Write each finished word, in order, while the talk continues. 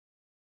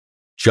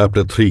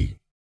Chapter 3.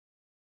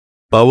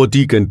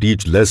 Poverty Can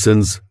Teach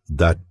Lessons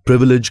That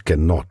Privilege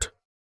Cannot,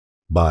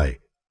 by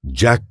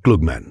Jack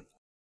Klugman.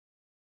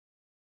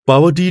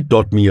 Poverty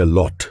taught me a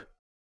lot.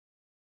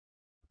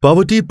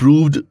 Poverty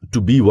proved to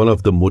be one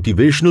of the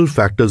motivational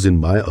factors in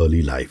my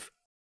early life.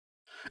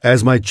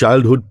 As my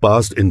childhood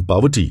passed in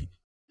poverty,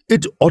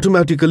 it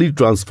automatically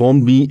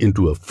transformed me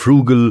into a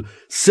frugal,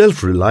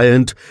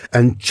 self-reliant,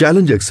 and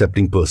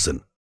challenge-accepting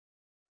person.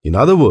 In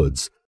other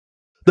words,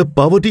 the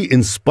poverty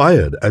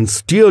inspired and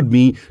steered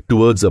me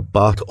towards a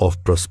path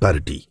of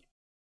prosperity.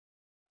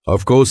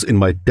 Of course, in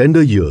my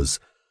tender years,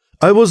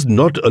 I was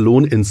not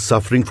alone in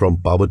suffering from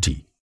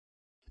poverty.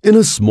 In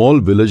a small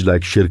village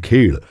like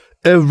Shirkhed,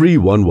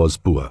 everyone was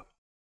poor.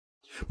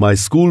 My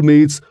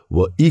schoolmates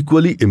were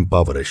equally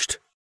impoverished.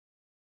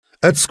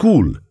 At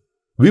school,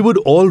 we would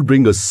all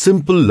bring a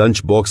simple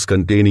lunchbox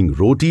containing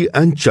roti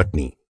and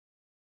chutney.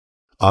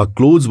 Our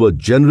clothes were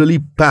generally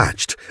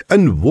patched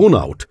and worn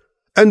out,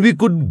 and we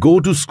could go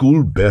to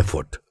school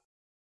barefoot.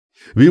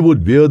 We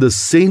would wear the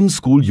same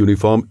school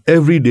uniform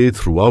every day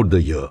throughout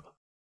the year.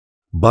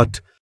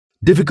 But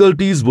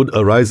difficulties would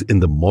arise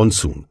in the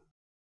monsoon.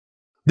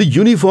 The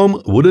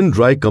uniform wouldn't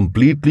dry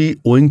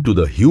completely owing to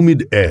the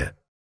humid air.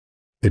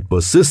 It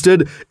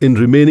persisted in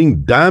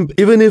remaining damp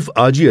even if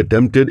Aji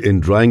attempted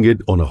in drying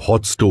it on a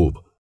hot stove.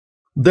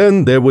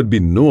 Then there would be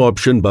no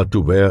option but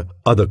to wear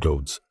other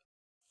clothes.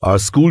 Our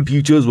school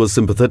teachers were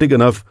sympathetic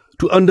enough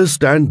to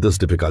understand this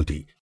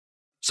difficulty,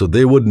 so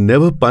they would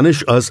never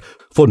punish us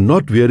for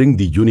not wearing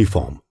the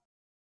uniform.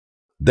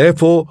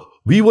 Therefore,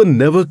 we were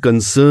never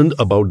concerned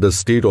about the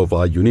state of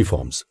our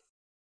uniforms.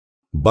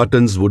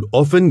 Buttons would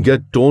often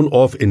get torn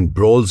off in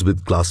brawls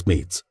with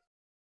classmates.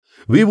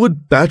 We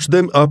would patch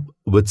them up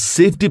with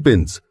safety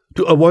pins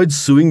to avoid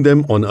sewing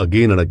them on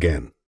again and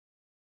again.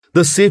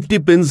 The safety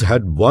pins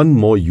had one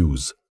more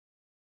use.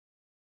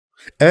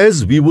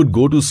 As we would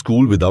go to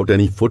school without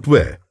any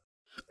footwear,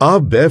 our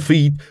bare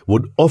feet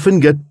would often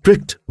get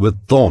pricked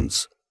with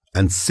thorns,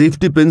 and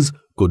safety pins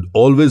could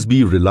always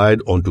be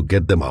relied on to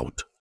get them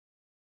out.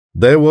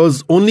 There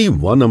was only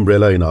one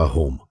umbrella in our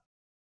home.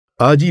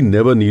 Aji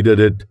never needed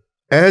it,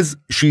 as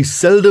she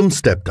seldom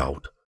stepped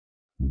out.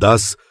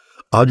 Thus,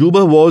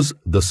 Ajuba was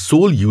the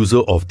sole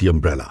user of the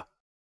umbrella.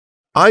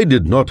 I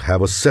did not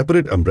have a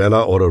separate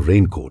umbrella or a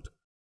raincoat.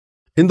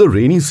 In the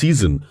rainy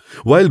season,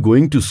 while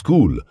going to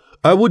school,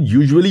 I would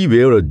usually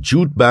wear a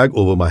jute bag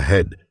over my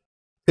head.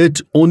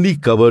 It only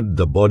covered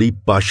the body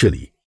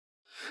partially.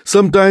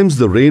 Sometimes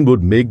the rain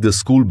would make the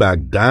school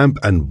bag damp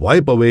and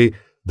wipe away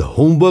the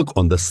homework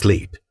on the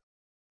slate.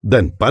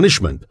 Then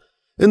punishment,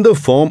 in the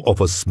form of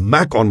a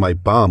smack on my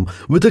palm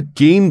with a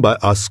cane by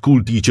our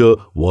school teacher,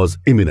 was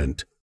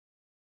imminent.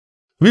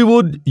 We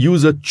would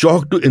use a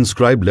chalk to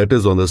inscribe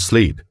letters on the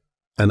slate,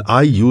 and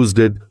I used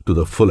it to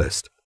the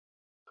fullest.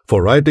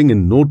 For writing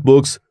in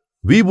notebooks,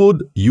 we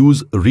would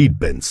use reed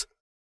pens.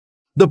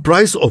 The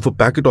price of a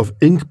packet of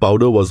ink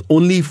powder was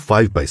only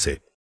 5 paise.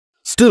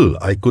 Still,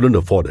 I couldn't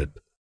afford it.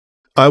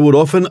 I would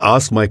often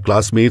ask my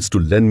classmates to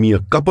lend me a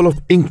couple of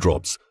ink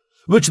drops,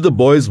 which the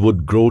boys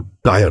would grow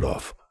tired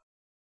of.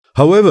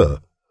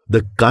 However,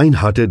 the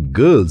kind-hearted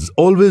girls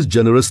always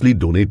generously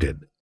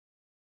donated.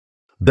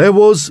 There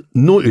was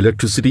no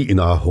electricity in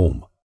our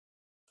home.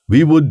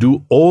 We would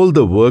do all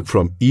the work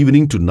from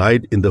evening to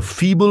night in the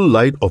feeble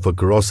light of a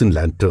kerosene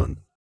lantern.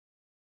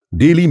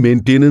 Daily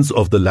maintenance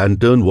of the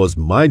lantern was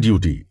my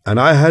duty, and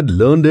I had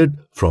learned it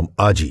from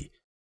Aji.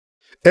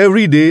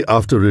 Every day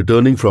after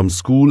returning from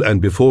school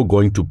and before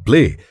going to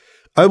play,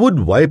 I would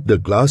wipe the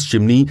glass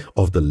chimney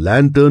of the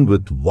lantern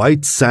with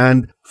white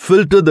sand,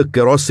 filter the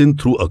kerosene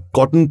through a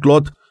cotton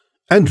cloth,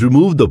 and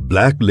remove the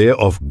black layer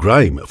of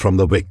grime from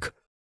the wick.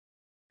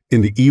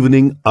 In the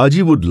evening,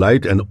 Aji would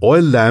light an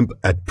oil lamp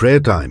at prayer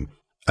time,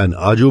 and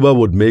Ajuba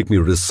would make me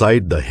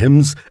recite the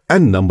hymns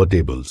and number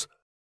tables.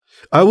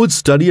 I would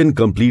study and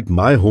complete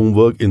my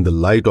homework in the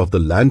light of the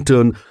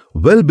lantern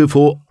well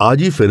before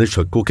Aji finished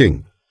her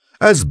cooking,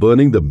 as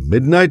burning the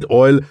midnight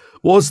oil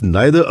was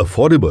neither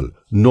affordable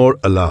nor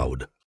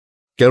allowed.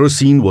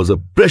 Kerosene was a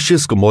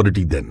precious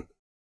commodity then.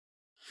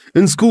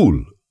 In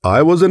school,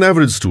 I was an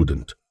average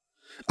student.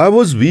 I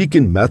was weak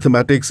in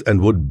mathematics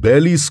and would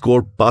barely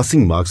score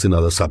passing marks in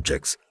other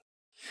subjects.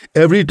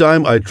 Every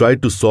time I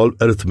tried to solve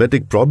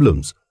arithmetic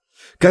problems,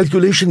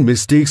 calculation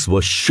mistakes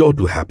were sure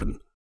to happen.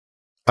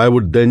 I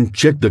would then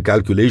check the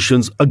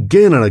calculations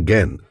again and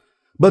again,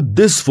 but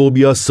this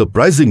phobia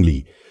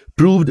surprisingly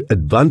proved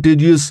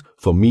advantageous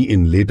for me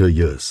in later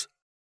years.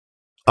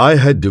 I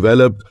had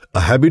developed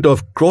a habit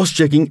of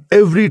cross-checking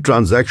every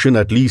transaction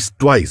at least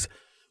twice,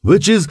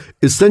 which is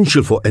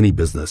essential for any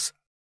business.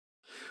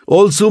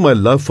 Also, my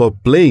love for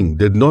playing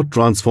did not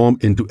transform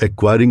into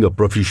acquiring a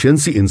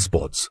proficiency in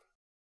sports.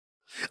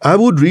 I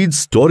would read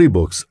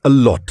storybooks a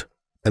lot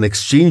and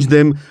exchange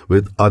them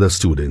with other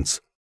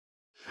students.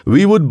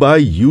 We would buy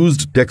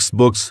used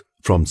textbooks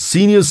from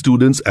senior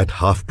students at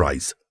half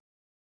price.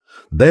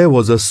 There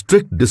was a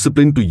strict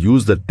discipline to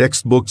use the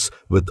textbooks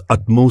with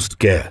utmost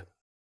care.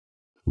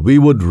 We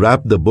would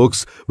wrap the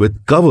books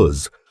with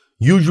covers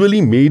usually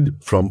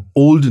made from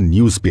old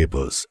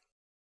newspapers.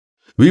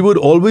 We would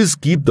always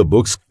keep the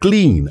books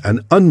clean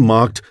and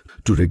unmarked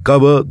to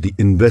recover the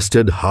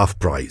invested half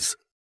price.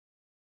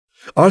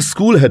 Our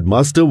school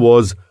headmaster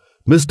was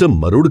Mr.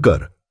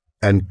 Marudkar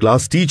and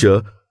class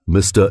teacher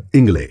Mr.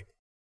 Ingle.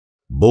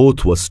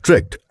 Both were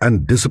strict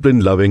and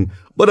discipline-loving,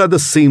 but at the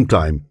same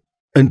time,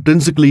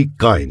 intrinsically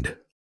kind.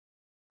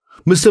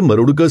 Mr.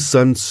 Marudkar's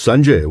son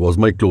Sanjay was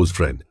my close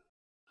friend.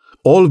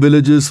 All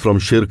villages from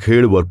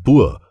Shirkhed were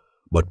poor,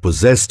 but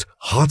possessed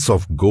hearts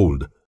of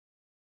gold.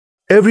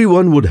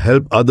 Everyone would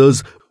help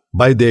others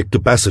by their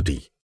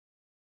capacity.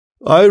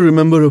 I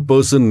remember a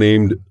person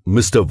named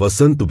Mr.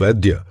 Vasant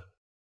Vaidya,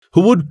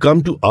 who would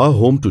come to our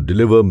home to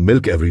deliver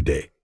milk every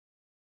day.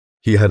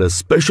 He had a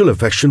special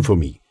affection for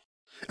me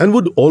and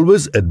would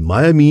always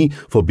admire me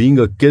for being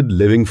a kid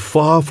living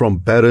far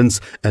from parents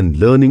and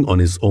learning on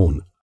his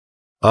own.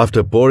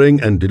 After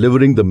pouring and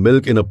delivering the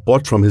milk in a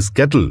pot from his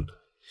kettle,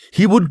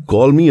 he would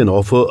call me and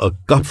offer a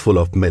cupful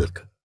of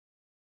milk.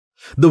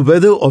 The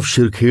weather of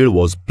Shirkhed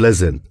was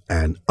pleasant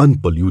and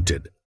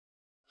unpolluted.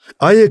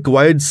 I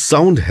acquired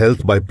sound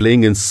health by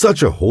playing in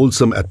such a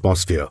wholesome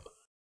atmosphere.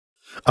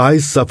 I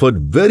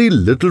suffered very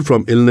little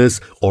from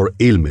illness or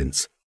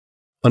ailments.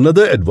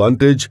 Another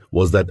advantage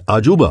was that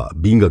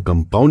Ajuba, being a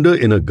compounder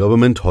in a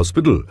government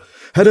hospital,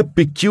 had a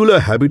peculiar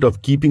habit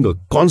of keeping a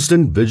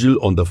constant vigil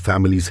on the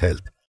family's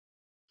health.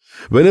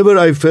 Whenever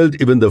I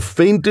felt even the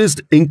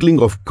faintest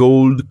inkling of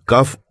cold,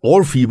 cough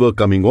or fever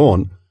coming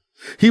on,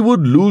 he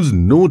would lose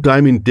no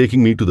time in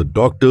taking me to the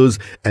doctors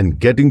and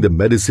getting the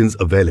medicines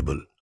available.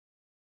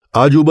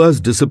 Ajuba's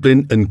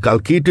discipline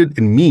inculcated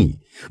in me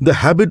the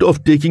habit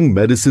of taking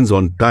medicines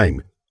on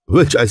time,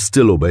 which I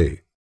still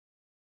obey.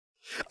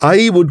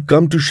 I would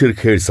come to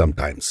Shirkhed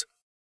sometimes,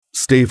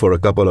 stay for a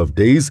couple of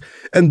days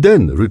and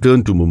then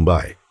return to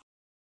Mumbai.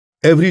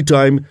 Every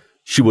time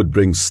she would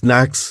bring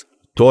snacks,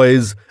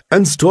 toys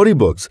and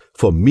storybooks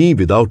for me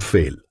without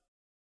fail.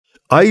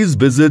 Ai's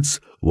visits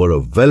were a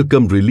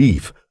welcome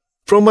relief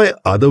from my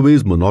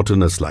otherwise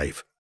monotonous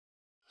life.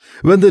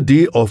 When the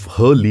day of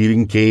her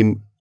leaving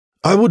came,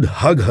 I would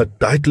hug her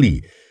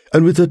tightly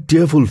and with a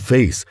tearful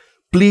face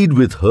plead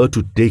with her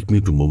to take me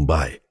to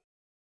Mumbai.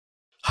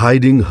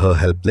 Hiding her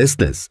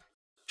helplessness,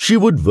 she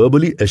would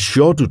verbally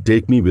assure to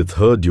take me with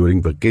her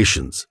during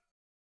vacations,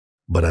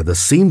 but at the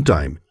same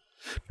time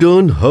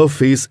turn her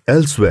face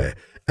elsewhere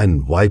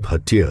and wipe her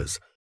tears,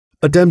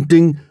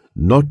 attempting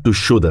not to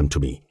show them to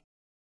me.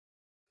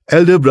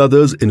 Elder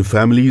brothers in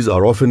families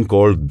are often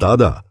called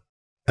Dada,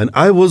 and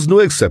I was no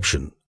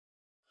exception.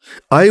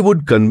 I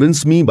would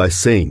convince me by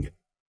saying,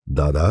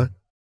 Dada,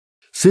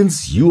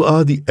 since you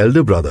are the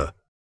elder brother,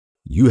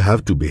 you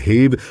have to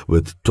behave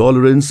with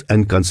tolerance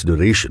and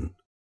consideration.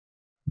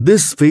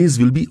 This phase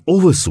will be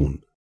over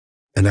soon,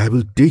 and I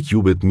will take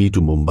you with me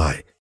to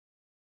Mumbai.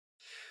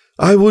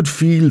 I would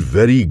feel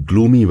very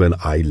gloomy when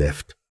I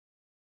left.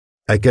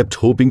 I kept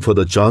hoping for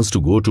the chance to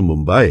go to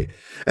Mumbai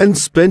and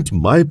spent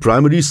my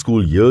primary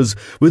school years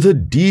with a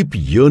deep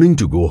yearning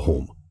to go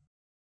home.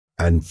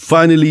 And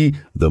finally,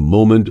 the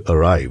moment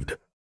arrived.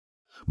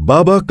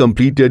 Baba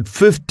completed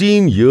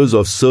 15 years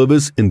of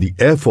service in the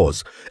Air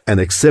Force and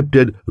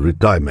accepted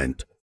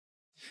retirement.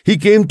 He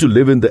came to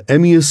live in the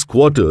MES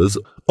quarters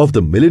of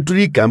the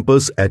military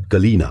campus at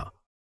Kalina.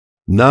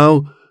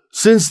 Now,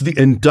 since the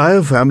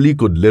entire family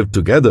could live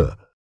together,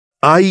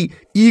 I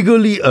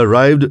eagerly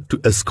arrived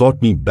to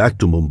escort me back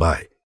to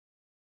Mumbai.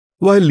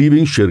 While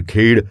leaving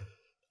Shirkhed,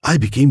 I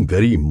became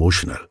very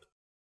emotional.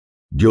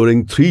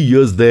 During 3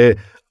 years there,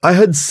 I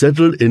had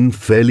settled in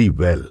fairly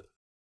well.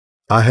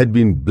 I had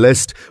been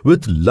blessed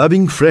with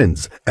loving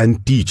friends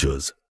and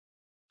teachers.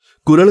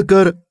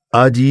 Kuralkar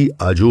Aji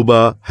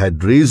Ajoba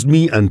had raised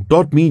me and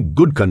taught me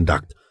good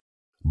conduct.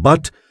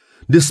 But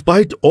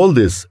despite all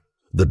this,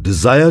 the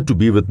desire to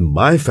be with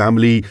my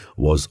family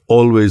was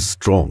always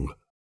strong.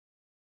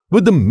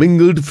 With the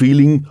mingled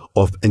feeling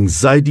of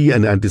anxiety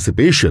and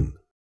anticipation,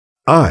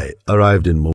 I arrived in Mumbai.